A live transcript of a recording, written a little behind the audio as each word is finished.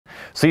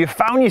So you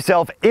found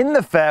yourself in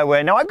the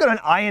fairway. Now I've got an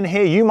iron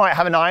here, you might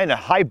have an iron, a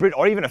hybrid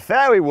or even a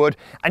fairway wood,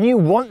 and you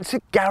want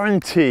to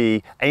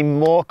guarantee a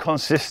more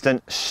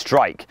consistent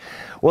strike.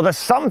 Well, there's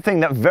something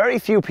that very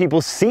few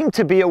people seem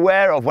to be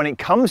aware of when it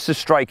comes to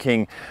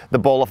striking the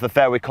ball off the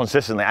fairway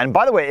consistently. And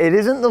by the way, it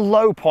isn't the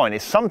low point,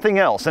 it's something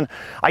else. And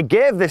I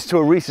gave this to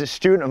a recent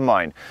student of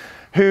mine,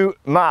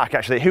 Mark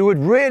actually, who was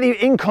really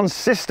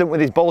inconsistent with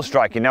his ball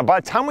striking. Now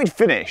by the time we'd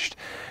finished,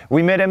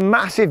 we made a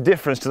massive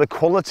difference to the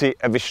quality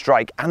of his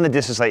strike and the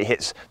distance that he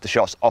hits the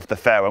shots off the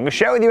fairway. I'm going to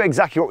share with you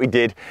exactly what we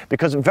did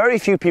because very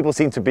few people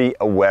seem to be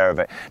aware of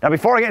it. Now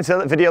before I get into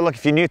the video, look,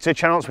 if you're new to the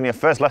channel, it's one of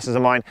your first lessons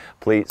of mine,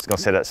 please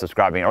consider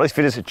subscribing. I release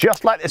videos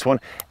just like this one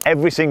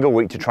every single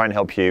week to try and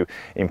help you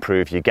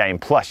improve your game.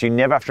 Plus, you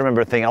never have to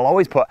remember a thing. I'll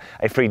always put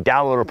a free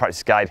downloadable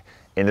practice guide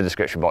in the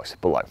description box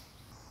below.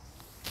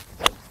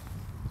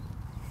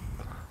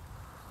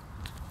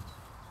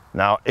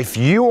 Now, if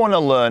you want to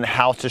learn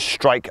how to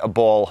strike a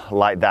ball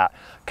like that,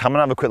 come and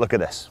have a quick look at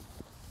this.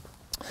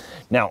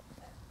 Now,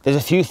 there's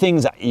a few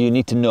things that you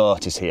need to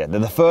notice here.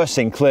 The first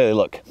thing, clearly,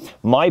 look,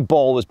 my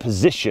ball was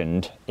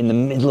positioned in the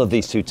middle of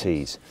these two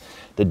tees.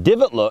 The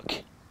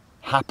divot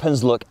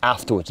happens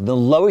afterwards. The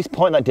lowest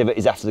point of that divot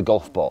is after the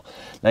golf ball.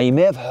 Now, you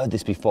may have heard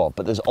this before,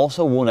 but there's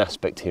also one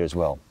aspect here as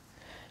well.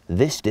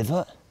 This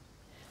divot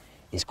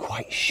is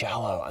quite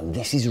shallow, and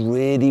this is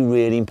really,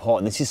 really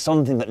important. This is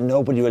something that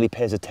nobody really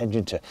pays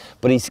attention to,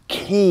 but it's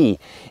key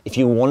if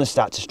you want to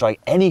start to strike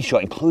any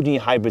shot, including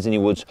your hybrids and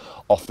your woods,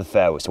 off the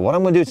fairway. So what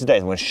I'm going to do today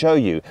is I'm going to show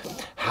you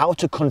how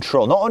to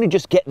control, not only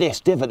just get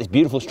this divot, this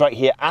beautiful strike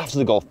here after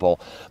the golf ball,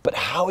 but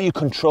how you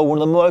control one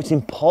of the most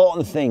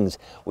important things,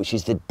 which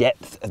is the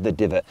depth of the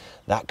divot.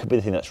 That could be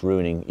the thing that's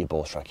ruining your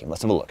ball striking.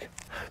 Let's have a look.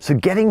 So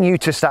getting you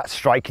to start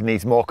striking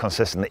these more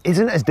consistently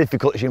isn't as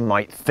difficult as you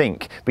might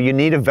think, but you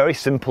need a very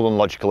simple and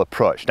logical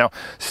approach. Now,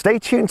 stay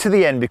tuned to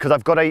the end because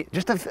I've got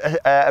just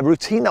a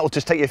routine that will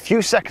just take you a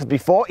few seconds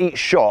before each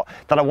shot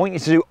that I want you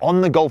to do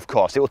on the golf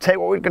course. It will take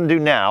what we're going to do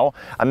now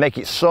and make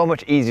it so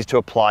much easier to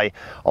apply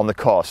on the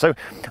course. So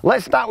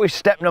let's start with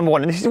step number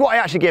one. And this is what I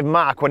actually gave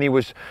Mark when he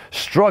was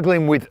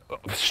struggling with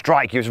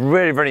strike. He was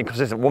really, very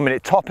inconsistent. 1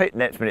 minute top it,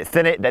 next minute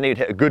thin it, then he'd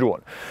hit a good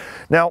one.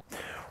 Now,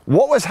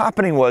 what was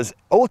happening was,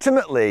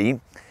 ultimately,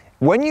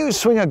 when you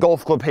swing a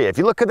golf club here, if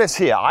you look at this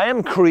here, I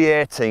am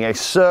creating a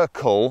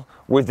circle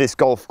with this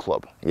golf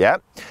club, yeah?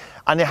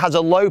 And it has a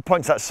low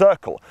point to that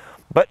circle.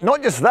 But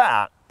not just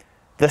that,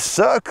 the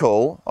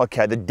circle,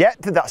 okay, the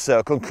depth of that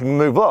circle can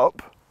move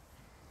up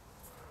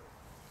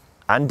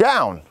and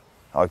down,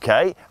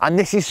 okay? And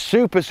this is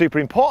super, super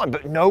important,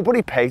 but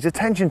nobody pays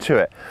attention to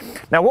it.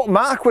 Now, what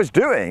Mark was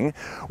doing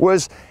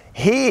was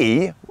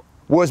he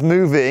was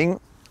moving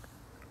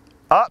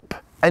up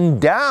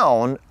and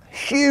down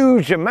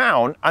huge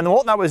amount, and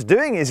what that was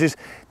doing is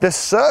the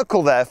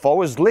circle therefore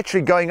was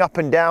literally going up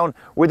and down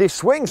with his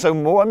swing. So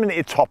 1 minute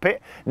he'd top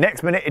it,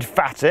 next minute he'd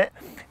fat it.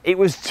 It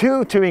was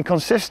too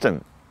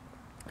inconsistent.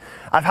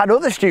 I've had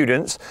other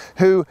students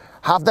who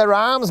have their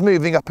arms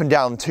moving up and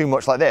down too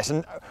much like this,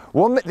 and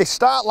one minute they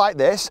start like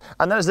this,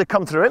 and then as they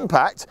come through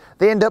impact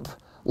they end up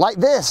like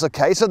this,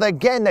 okay? So they're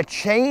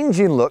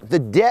changing, look, the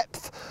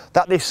depth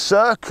that this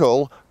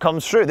circle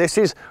comes through. This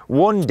is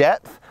one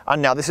depth,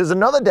 and now this is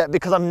another depth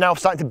because I'm now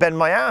starting to bend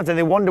my arms, and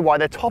they wonder why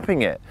they're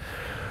topping it.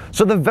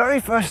 So the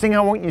very first thing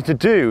I want you to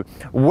do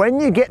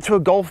when you get to a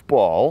golf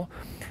ball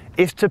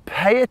is to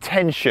pay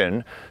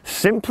attention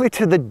simply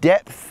to the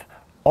depth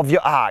of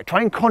your arc.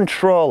 Try and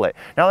control it.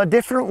 Now there are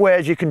different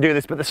ways you can do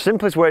this, but the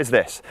simplest way is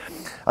this.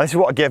 And this is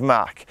what I gave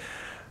Mark.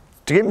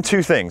 To give him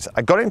two things.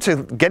 I got him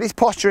to get his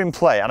posture in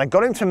play, and I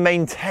got him to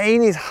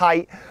maintain his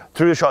height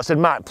through the shot. I said,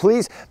 Mark,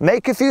 please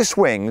make a few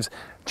swings,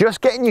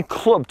 just getting your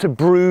club to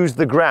bruise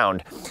the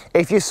ground.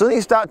 If you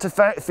suddenly start to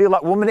feel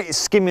like 1 minute it's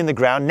skimming the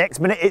ground,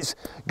 next minute it's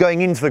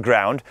going into the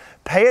ground,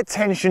 pay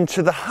attention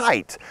to the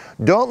height.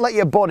 Don't let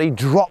your body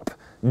drop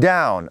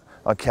down,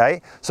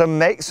 okay? So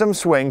make some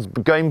swings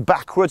going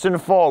backwards and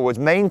forwards,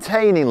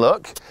 maintaining,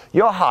 look,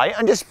 your height,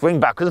 and just swing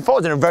backwards and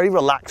forwards in a very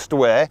relaxed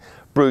way,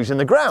 bruising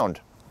the ground.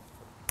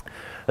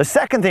 The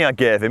second thing I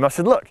gave him, I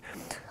said, look,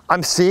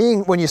 I'm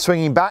seeing when you're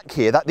swinging back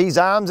here that these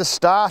arms are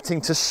starting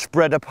to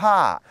spread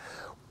apart.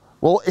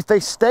 Well, if they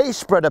stay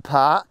spread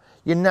apart,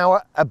 you're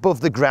now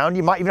above the ground.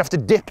 You might even have to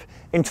dip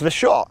into the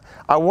shot.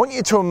 I want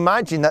you to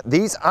imagine that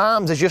these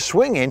arms, as you're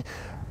swinging,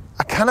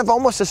 are kind of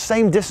almost the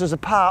same distance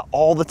apart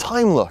all the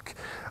time, look.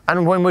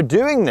 And when we're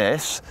doing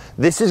this,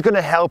 this is going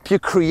to help you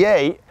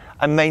create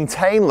and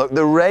maintain, look,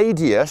 the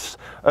radius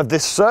of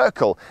this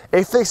circle.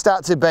 If they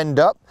start to bend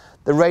up,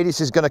 the radius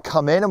is going to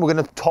come in and we're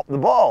going to top the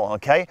ball,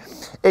 okay?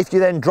 If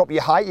you then drop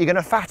your height, you're going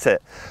to fat it.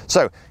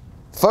 So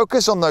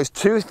focus on those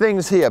two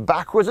things here,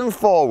 backwards and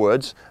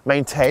forwards,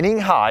 maintaining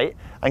height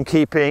and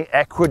keeping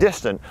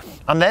equidistant.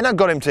 And then I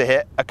got him to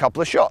hit a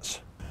couple of shots.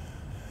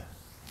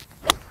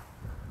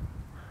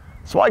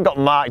 So I got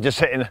Mark just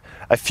hitting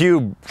a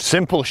few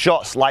simple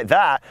shots like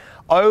that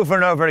over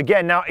and over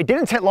again. Now, it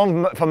didn't take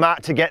long for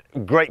Mark to get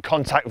great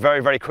contact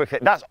very, very quickly.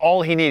 That's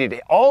all he needed.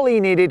 All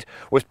he needed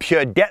was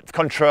pure depth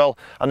control,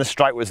 and the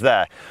strike was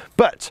there.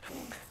 But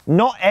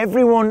not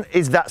everyone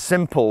is that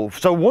simple.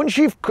 So once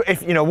you've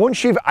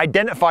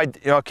identified,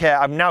 okay,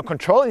 I'm now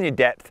controlling your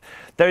depth,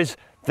 there's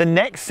the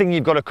next thing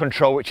you've got to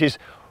control, which is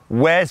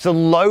where's the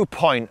low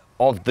point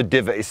of the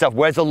divot itself?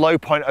 Where's the low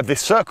point of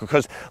this circle?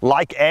 Because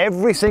like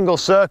every single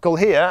circle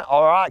here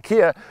or arc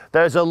here,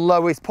 there's a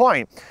lowest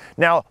point.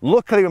 Now,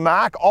 luckily with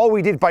Mark, all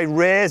we did by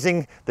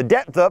raising the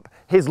depth up,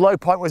 his low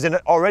point was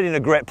already in a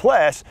great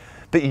place,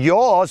 but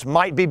yours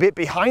might be a bit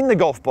behind the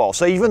golf ball.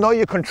 So even though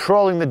you're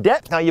controlling the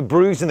depth, now you're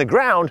bruising the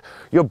ground,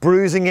 you're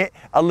bruising it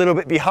a little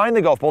bit behind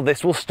the golf ball.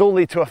 This will still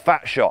lead to a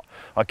fat shot,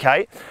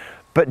 okay?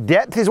 But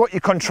depth is what you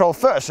control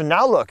first. So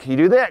now look, you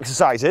do the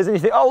exercises and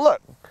you think, oh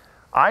look,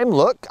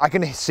 I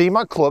can see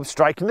my club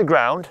striking the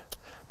ground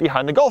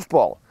behind the golf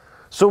ball.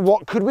 So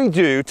what could we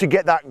do to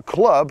get that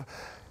club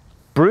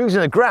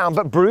bruising the ground,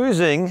 but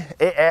bruising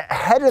it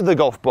ahead of the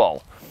golf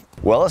ball?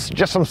 Well, it's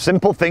just some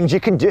simple things you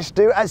can just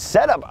do as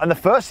setup. And the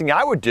first thing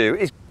I would do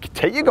is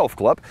take your golf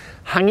club,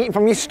 hang it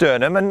from your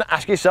sternum and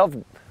ask yourself,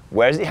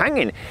 where is it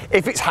hanging?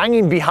 If it's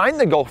hanging behind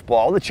the golf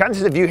ball, the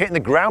chances of you hitting the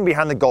ground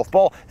behind the golf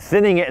ball,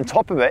 thinning it on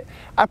top of it,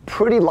 are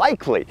pretty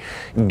likely.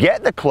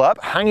 Get the club,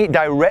 hang it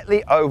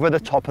directly over the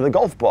top of the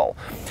golf ball.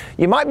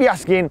 You might be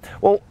asking,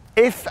 well,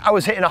 if I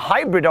was hitting a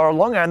hybrid or a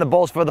long iron, the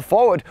ball's further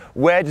forward,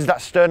 where does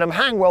that sternum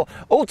hang? Well,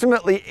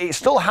 ultimately, it's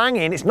still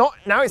hanging.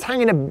 Now it's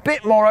hanging a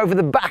bit more over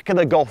the back of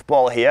the golf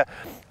ball here,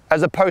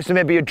 as opposed to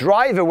maybe a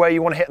driver where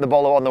you want to hit the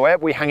ball on the way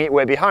up, we hang it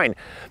way behind.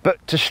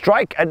 But to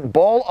strike a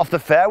ball off the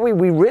fairway,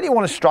 we really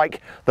want to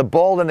strike the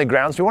ball in the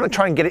ground, so we want to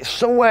try and get it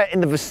somewhere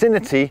in the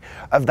vicinity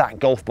of that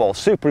golf ball.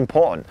 Super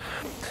important.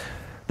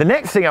 The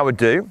next thing I would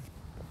do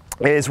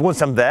is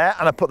once I'm there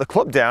and I put the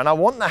club down, I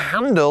want the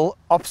handle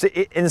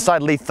opposite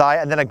inside lead thigh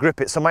and then I grip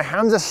it. So my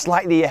hands are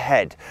slightly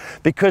ahead,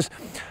 because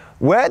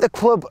where the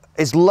club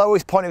is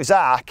lowest point of its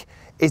arc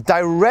is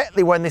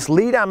directly when this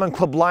lead arm and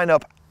club line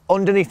up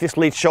underneath this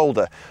lead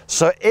shoulder.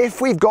 So if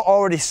we've got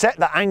already set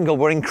that angle,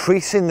 we're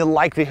increasing the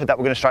likelihood that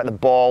we're going to strike the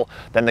ball,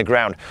 then the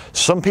ground.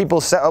 Some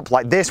people set up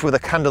like this with a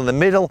candle in the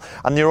middle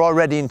and you're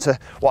already into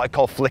what I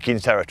call flicking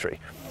territory.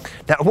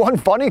 Now, one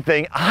funny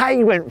thing,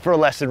 I went for a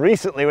lesson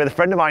recently with a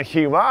friend of mine,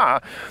 Hugh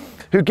Marr,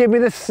 who gave me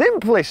the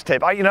simplest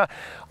tip.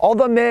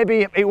 Although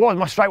maybe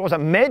my strike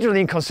wasn't majorly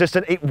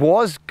inconsistent,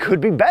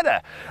 could be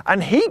better.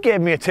 And he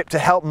gave me a tip to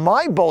help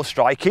my ball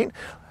striking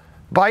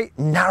by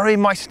narrowing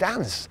my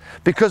stance.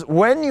 Because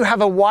when you have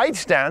a wide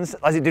stance,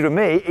 as it did with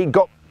me, it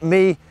got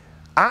me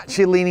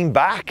actually leaning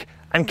back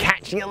and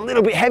catching a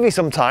little bit heavy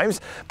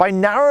sometimes. By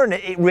narrowing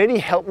it, it really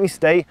helped me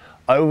stay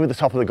over the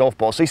top of the golf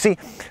ball. So you see,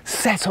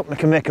 setup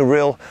can make a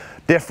real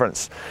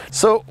difference.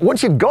 So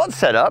once you've got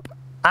set up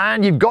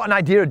and you've got an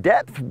idea of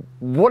depth,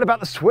 what about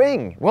the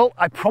swing? Well,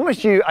 I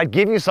promised you I'd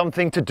give you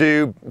something to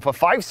do for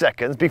 5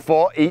 seconds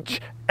before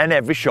each and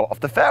every shot off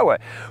the fairway.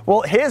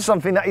 Well, here's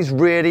something that is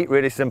really,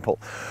 really simple.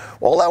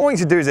 All I want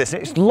you to do is this.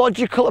 It's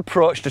logical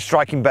approach to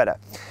striking better.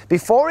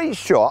 Before each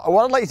shot,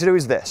 what I'd like you to do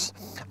is this.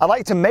 I'd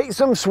like to make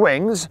some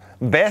swings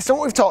based on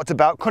what we've talked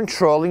about,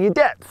 controlling your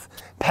depth.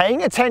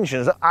 Paying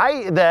attention. So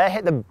I there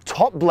hit the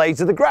top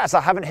blades of the grass. I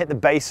haven't hit the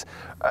base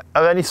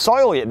of any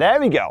soil yet. There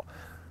we go.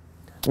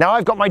 Now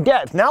I've got my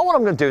depth. Now what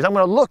I'm going to do is I'm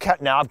going to look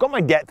at now, I've got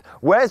my depth.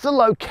 Where's the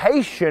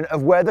location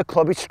of where the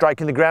club is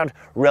striking the ground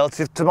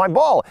relative to my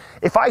ball?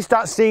 If I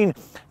start seeing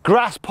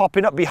grass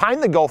popping up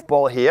behind the golf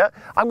ball here,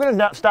 I'm going to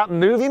now start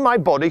moving my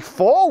body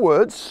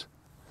forwards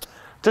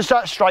to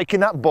start striking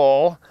that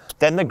ball,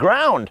 then the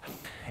ground.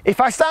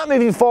 If I start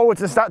moving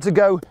forwards and start to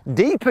go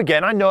deep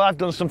again, I know I've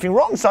done something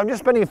wrong. So I'm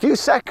just spending a few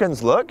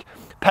seconds, look,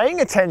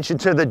 paying attention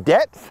to the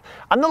depth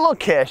and the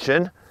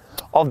location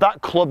of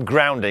that club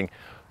grounding.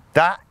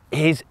 That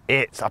is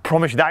it. I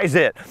promise you, that is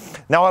it.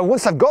 Now,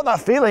 once I've got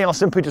that feeling, I'll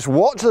simply just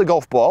walk to the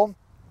golf ball,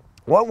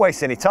 won't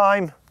waste any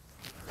time,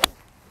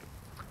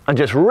 and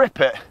just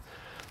rip it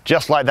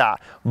just like that.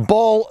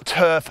 Ball,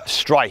 turf,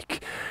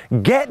 strike.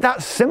 Get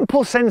that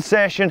simple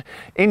sensation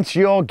into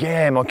your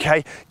game,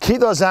 okay?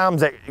 Keep those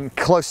arms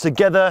close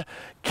together.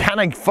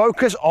 Kind of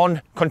focus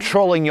on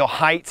controlling your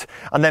height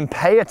and then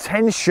pay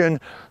attention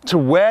to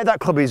where that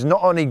club is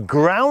not only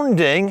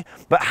grounding,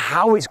 but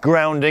how it's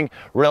grounding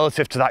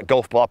relative to that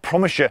golf ball. I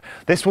promise you,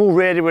 this will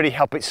really, really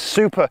help. It's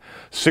super,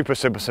 super,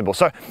 super simple.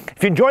 So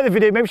if you enjoyed the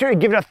video, make sure you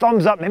give it a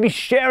thumbs up. Maybe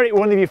share it with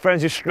one of your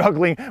friends who's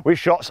struggling with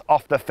shots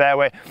off the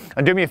fairway.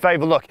 And do me a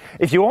favor, look,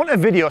 if you want a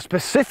video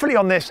specifically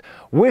on this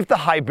with the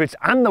hybrids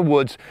and the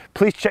woods,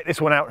 please check this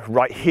one out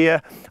right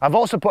here. I've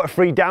also put a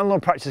free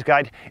download practice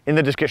guide in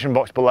the description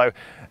box below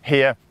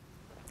here.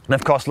 And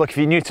of course, look, if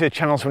you're new to the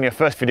channel, it's one of your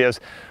first videos,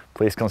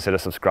 please consider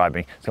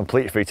subscribing. It's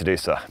completely free to do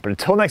so. But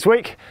until next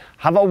week,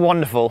 have a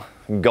wonderful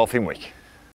golfing week.